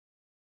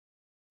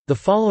The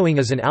following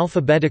is an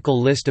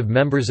alphabetical list of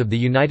members of the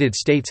United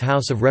States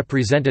House of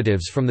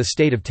Representatives from the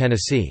state of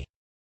Tennessee.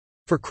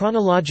 For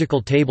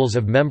chronological tables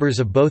of members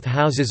of both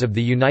houses of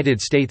the United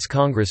States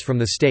Congress from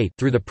the state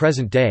through the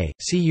present day,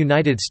 see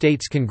United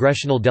States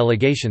congressional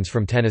delegations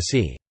from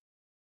Tennessee.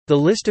 The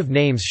list of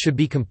names should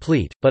be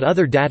complete, but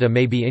other data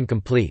may be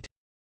incomplete.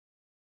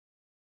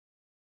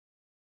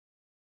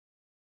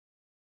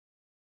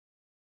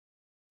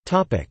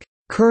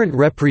 Current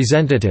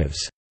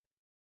representatives.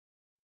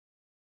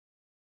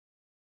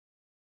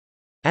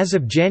 As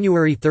of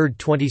January 3,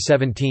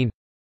 2017,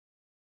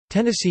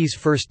 Tennessee's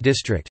 1st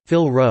District,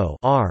 Phil Rowe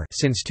R.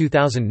 since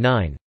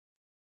 2009.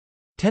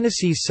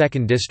 Tennessee's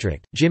 2nd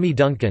District, Jimmy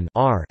Duncan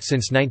R.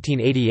 since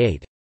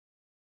 1988.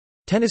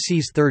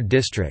 Tennessee's 3rd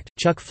District,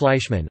 Chuck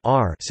Fleischman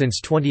R. since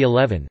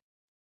 2011.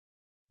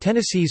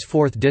 Tennessee's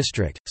 4th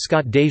District,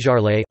 Scott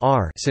Desjardins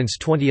R. since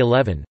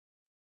 2011.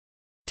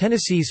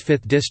 Tennessee's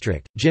 5th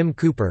District, Jim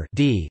Cooper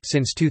D.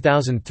 since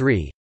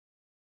 2003.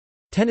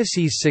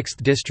 Tennessee's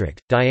 6th District,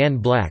 Diane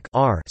Black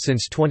R.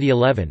 since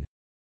 2011.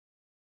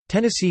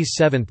 Tennessee's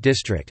 7th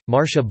District,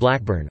 Marsha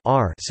Blackburn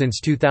R.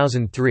 since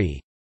 2003.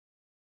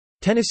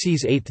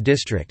 Tennessee's 8th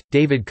District,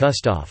 David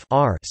Kustoff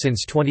R.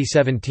 since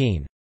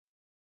 2017.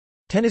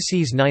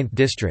 Tennessee's 9th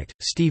District,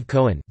 Steve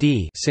Cohen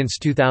D. since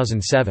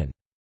 2007.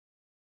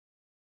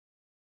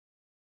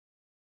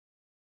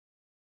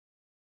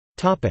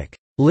 Topic: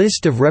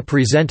 List of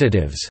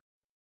representatives.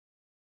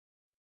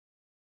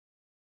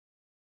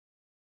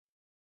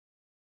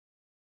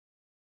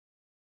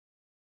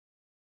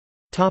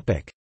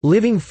 Topic: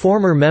 Living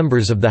former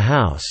members of the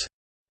House.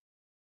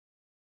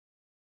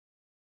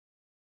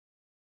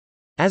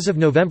 As of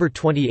November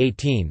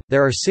 2018,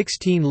 there are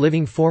 16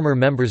 living former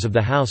members of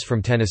the House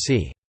from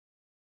Tennessee.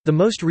 The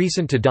most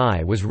recent to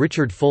die was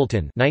Richard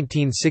Fulton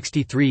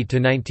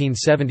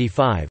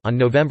 (1963–1975) on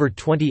November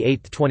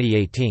 28,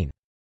 2018.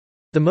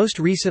 The most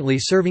recently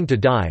serving to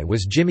die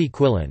was Jimmy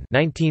Quillen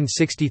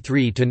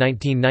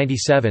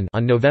 (1963–1997)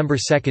 on November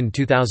 2,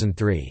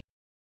 2003.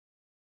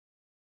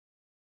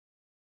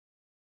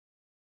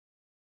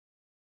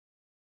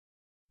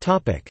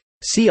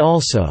 See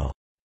also: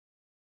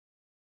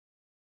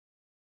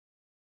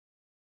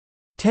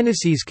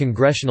 Tennessee's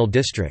congressional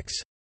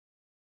districts.